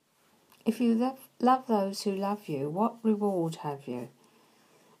If you love those who love you, what reward have you?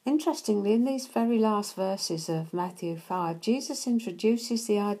 Interestingly, in these very last verses of Matthew 5, Jesus introduces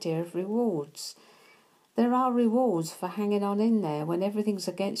the idea of rewards. There are rewards for hanging on in there when everything's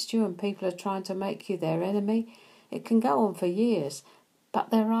against you and people are trying to make you their enemy. It can go on for years,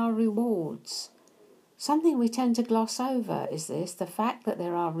 but there are rewards. Something we tend to gloss over is the fact that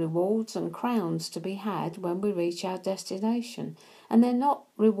there are rewards and crowns to be had when we reach our destination. And they're not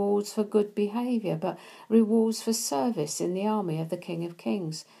rewards for good behaviour, but rewards for service in the army of the King of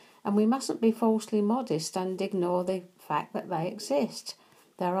Kings. And we mustn't be falsely modest and ignore the fact that they exist.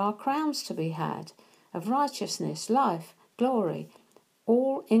 There are crowns to be had of righteousness, life, glory,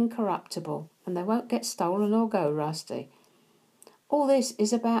 all incorruptible, and they won't get stolen or go rusty. All this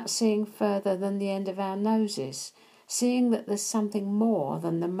is about seeing further than the end of our noses, seeing that there's something more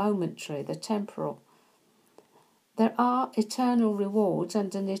than the momentary, the temporal. There are eternal rewards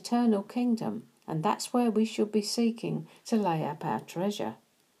and an eternal kingdom, and that's where we should be seeking to lay up our treasure.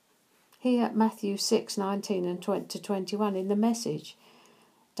 Here, Matthew 6:19 and 20-21 in the Message.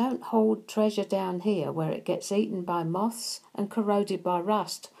 Don't hold treasure down here where it gets eaten by moths and corroded by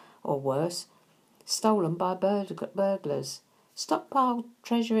rust, or worse, stolen by burglars. Stockpile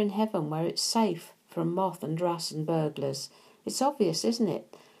treasure in heaven where it's safe from moth and rust and burglars. It's obvious, isn't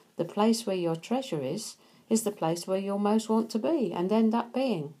it? The place where your treasure is the place where you'll most want to be and end up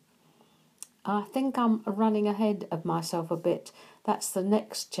being. I think I'm running ahead of myself a bit. That's the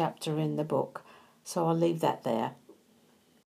next chapter in the book, so I'll leave that there.